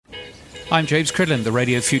I'm James Cridland, the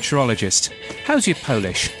radio futurologist. How's your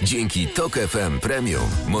Polish? Dzięki Tok FM Premium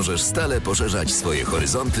możesz stale poszerzać swoje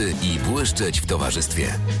horyzonty i błyszczeć w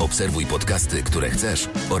towarzystwie. Obserwuj podcasty, które chcesz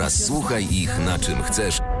oraz słuchaj ich na czym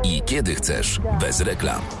chcesz i kiedy chcesz, bez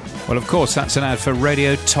reklam. Well, of course, that's an ad for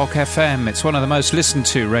Radio Tok FM. It's one of the most listened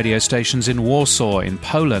to radio stations in Warsaw, in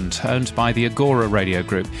Poland, owned by the Agora Radio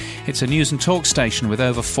Group. It's a news and talk station with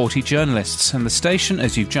over 40 journalists, and the station,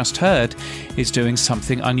 as you've just heard, is doing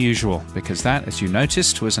something unusual, because that, as you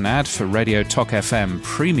noticed, was an ad for Radio Tok FM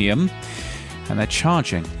Premium, and they're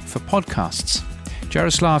charging for podcasts.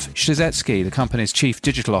 Jaroslav Ślizecki, the company's chief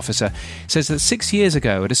digital officer, says that 6 years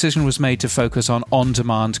ago a decision was made to focus on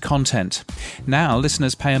on-demand content. Now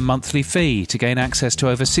listeners pay a monthly fee to gain access to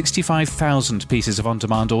over 65,000 pieces of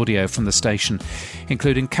on-demand audio from the station,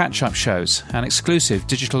 including catch-up shows and exclusive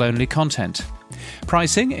digital-only content.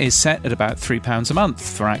 Pricing is set at about £3 a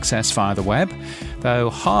month for access via the web, though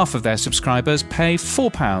half of their subscribers pay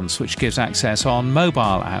 £4, which gives access on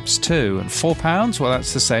mobile apps too. And £4, well,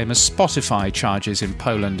 that's the same as Spotify charges in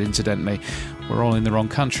Poland, incidentally. We're all in the wrong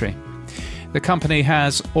country. The company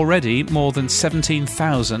has already more than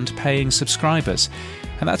 17,000 paying subscribers,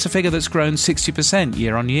 and that's a figure that's grown 60%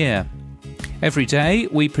 year on year. Every day,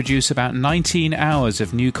 we produce about 19 hours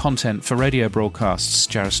of new content for radio broadcasts,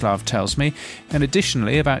 Jaroslav tells me, and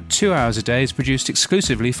additionally, about 2 hours a day is produced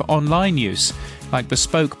exclusively for online use, like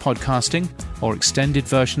bespoke podcasting or extended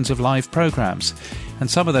versions of live programmes.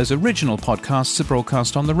 And some of those original podcasts are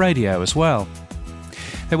broadcast on the radio as well.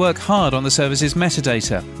 They work hard on the service's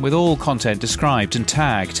metadata, with all content described and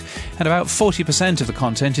tagged, and about 40% of the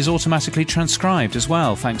content is automatically transcribed as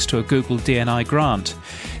well, thanks to a Google DNI grant.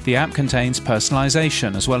 The app contains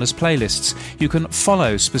personalisation as well as playlists. You can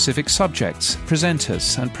follow specific subjects,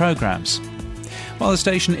 presenters and programmes. While the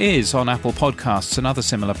station is on Apple Podcasts and other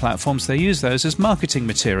similar platforms, they use those as marketing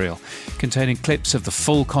material, containing clips of the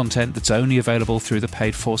full content that's only available through the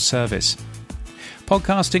paid-for service.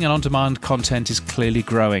 Podcasting and on-demand content is clearly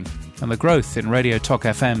growing, and the growth in Radio Tok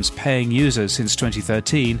FM's paying users since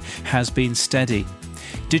 2013 has been steady.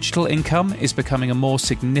 Digital income is becoming a more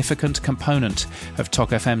significant component of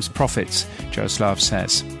Tok FM's profits, Jaroslav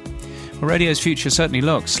says. Well, radio's future certainly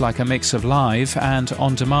looks like a mix of live and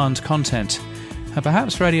on-demand content, and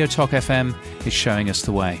perhaps Radio Tok FM is showing us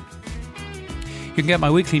the way. You can get my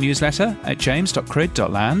weekly newsletter at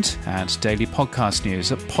james.crid.land and daily podcast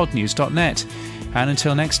news at podnews.net. And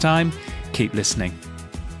until next time, keep listening.